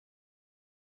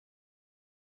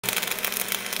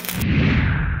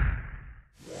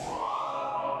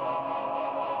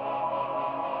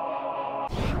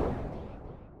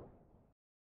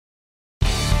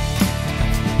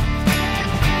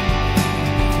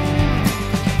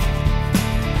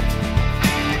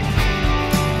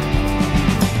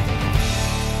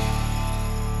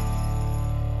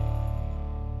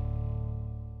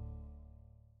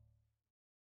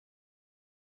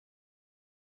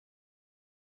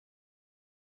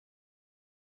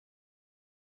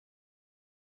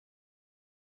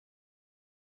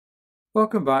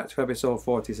Welcome back to episode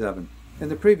 47. In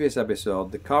the previous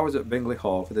episode, the car was at Bingley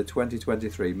Hall for the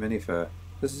 2023 Mini Fair.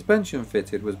 The suspension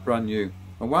fitted was brand new,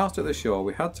 and whilst at the show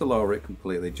we had to lower it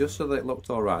completely just so that it looked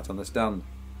alright on the stand.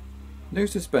 New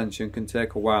suspension can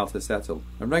take a while to settle,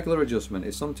 and regular adjustment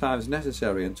is sometimes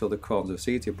necessary until the cones are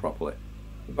seated properly.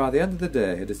 But by the end of the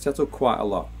day it had settled quite a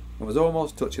lot, and was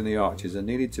almost touching the arches and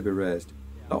needed to be raised,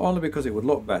 not only because it would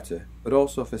look better, but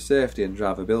also for safety and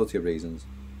drivability reasons.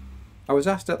 I was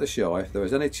asked at the show if there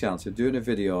was any chance of doing a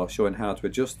video showing how to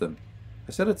adjust them.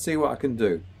 I said I'd see what I can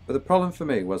do, but the problem for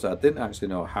me was that I didn't actually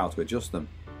know how to adjust them.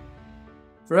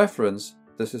 For reference,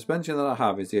 the suspension that I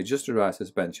have is the Adjustaride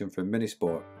suspension from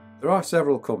Minisport. There are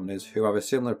several companies who have a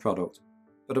similar product,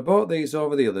 but I bought these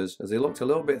over the others as they looked a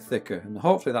little bit thicker, and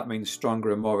hopefully that means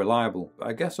stronger and more reliable, but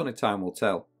I guess only time will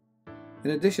tell. In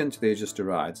addition to the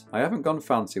Adjustarides, I haven't gone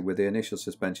fancy with the initial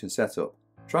suspension setup.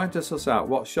 Trying to suss out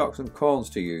what shocks and cones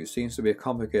to use seems to be a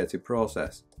complicated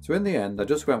process, so in the end I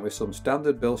just went with some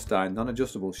standard Bilstein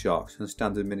non-adjustable shocks and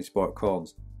standard Minisport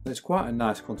cones, and it's quite a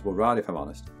nice comfortable ride if I'm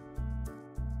honest.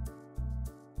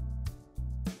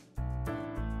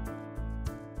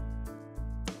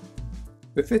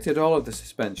 We fitted all of the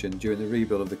suspension during the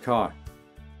rebuild of the car.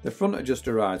 The front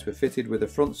Adjustarides were fitted with the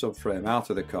front subframe out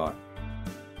of the car.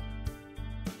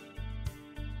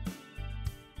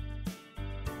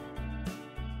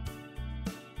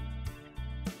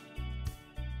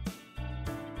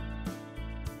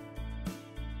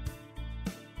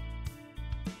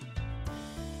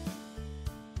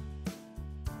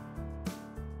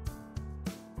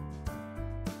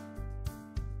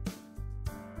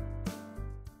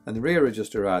 And the rear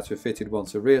Adjustarides were fitted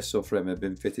once the rear subframe had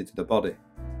been fitted to the body.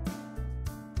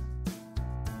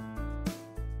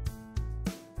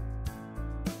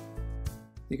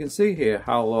 You can see here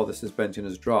how low the suspension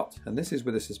has dropped, and this is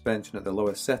with the suspension at the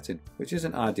lowest setting, which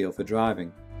isn't ideal for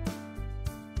driving.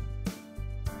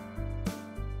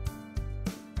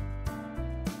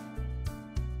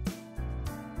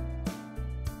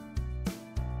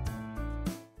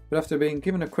 But after being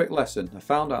given a quick lesson, I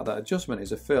found out that adjustment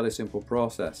is a fairly simple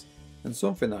process, and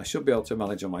something that I should be able to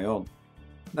manage on my own.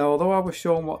 Now, although I was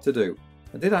shown what to do,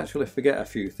 I did actually forget a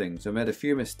few things and made a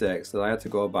few mistakes that I had to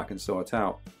go back and sort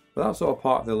out, but that's all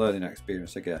part of the learning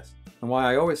experience, I guess, and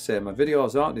why I always say my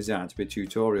videos aren't designed to be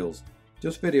tutorials,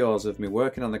 just videos of me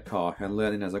working on the car and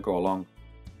learning as I go along.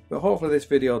 But hopefully this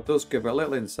video does give a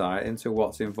little insight into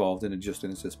what's involved in adjusting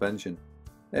the suspension.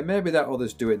 It may be that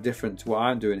others do it different to what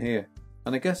I'm doing here,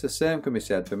 and I guess the same can be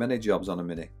said for many jobs on a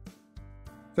Mini.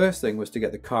 First thing was to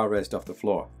get the car raised off the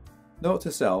floor. Note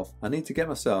to self, I need to get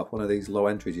myself one of these low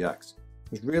entry jacks.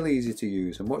 It was really easy to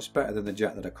use and much better than the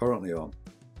jack that I currently own.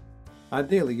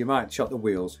 Ideally you might chop the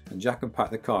wheels and jack and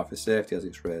pack the car for safety as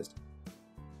it's raised.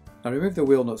 I removed the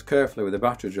wheel nuts carefully with a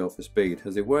battery drill for speed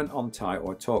as they weren't on tight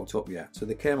or torqued up yet, so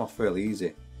they came off fairly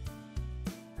easy.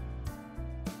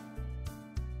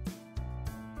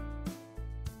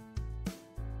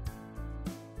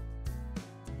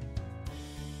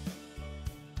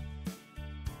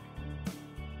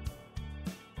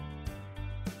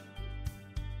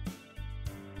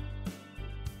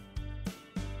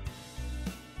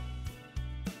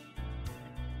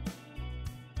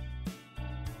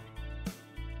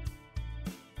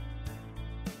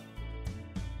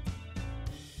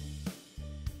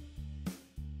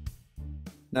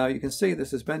 Now you can see the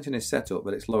suspension is set up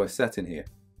at its lowest setting here.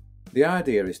 The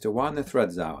idea is to wind the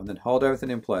threads out and then hold everything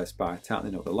in place by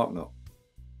tightening up the lock nut.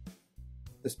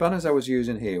 The spanners I was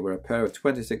using here were a pair of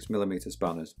 26mm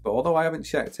spanners, but although I haven't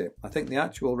checked it, I think the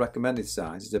actual recommended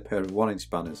size is a pair of 1-inch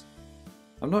spanners.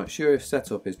 I'm not sure if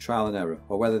setup is trial and error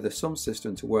or whether there's some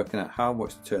system to working out how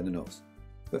much to turn the nuts,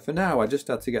 but for now I just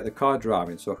had to get the car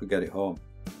driving so I could get it home.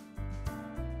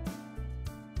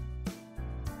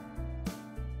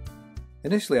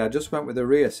 Initially I just went with the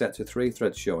rear set to 3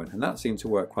 threads showing, and that seemed to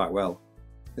work quite well.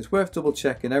 It's worth double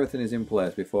checking everything is in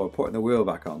place before putting the wheel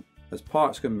back on, as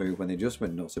parts can move when the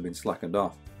adjustment nuts have been slackened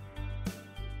off.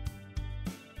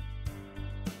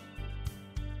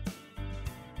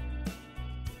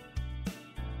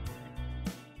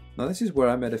 Now this is where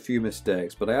I made a few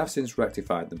mistakes, but I have since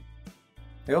rectified them.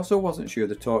 I also wasn't sure of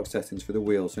the torque settings for the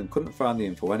wheels and couldn't find the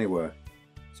info anywhere.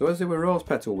 So as they were rose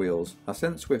petal wheels, I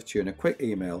sent SwiftTune a quick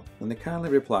email and they kindly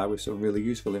replied with some really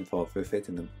useful info for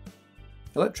fitting them.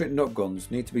 Electric nut guns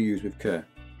need to be used with care.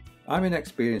 I'm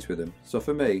inexperienced with them, so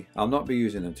for me, I'll not be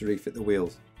using them to refit the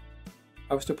wheels.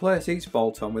 I was to place each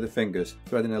bolt on with the fingers,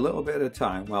 threading a little bit at a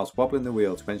time whilst wobbling the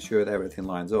wheel to ensure that everything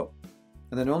lines up,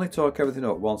 and then only torque everything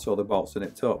up once all the bolts are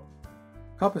nipped up.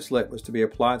 Copper slip was to be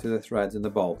applied to the threads and the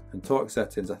bolt, and torque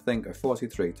settings I think are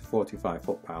 43 to 45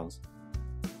 foot-pounds.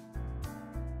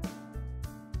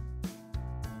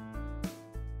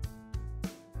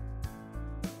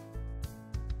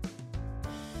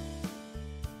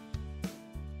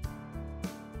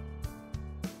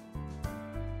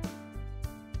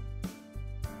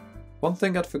 One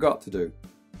thing I'd forgot to do.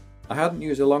 I hadn't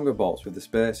used the longer bolts with the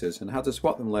spacers and had to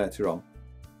swap them later on,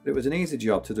 but it was an easy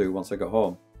job to do once I got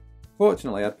home.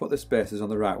 Fortunately, I'd put the spacers on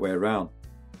the right way around,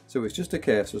 so it was just a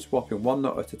case of swapping one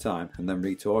nut at a time and then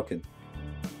retorquing.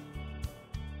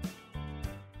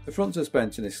 The front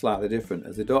suspension is slightly different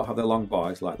as they don't have the long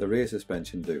buoys like the rear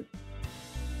suspension do.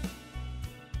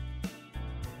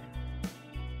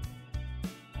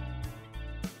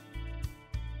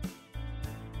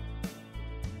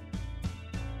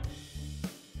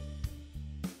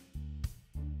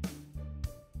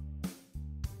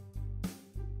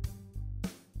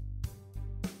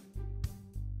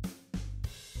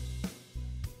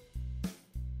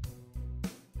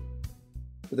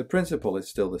 But the principle is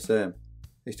still the same.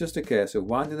 It's just a case of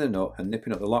winding the nut and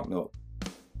nipping up the lock nut.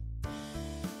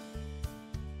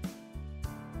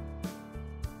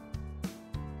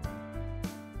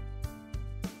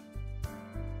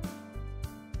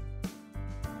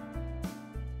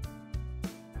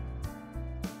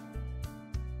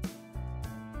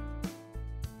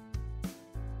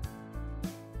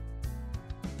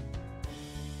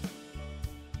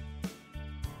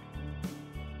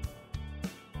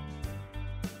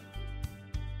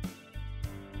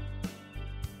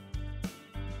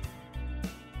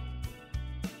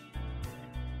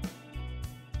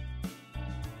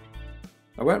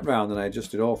 I went round and I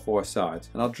adjusted all 4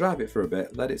 sides, and I'll drive it for a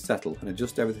bit, let it settle and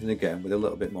adjust everything again with a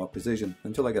little bit more precision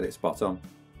until I get it spot on.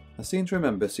 I seem to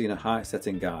remember seeing a height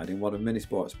setting guide in one of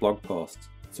Minisport's blog posts,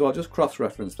 so I'll just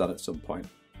cross-reference that at some point.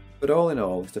 But all in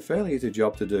all, it's a fairly easy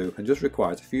job to do and just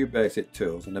requires a few basic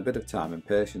tools and a bit of time and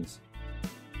patience.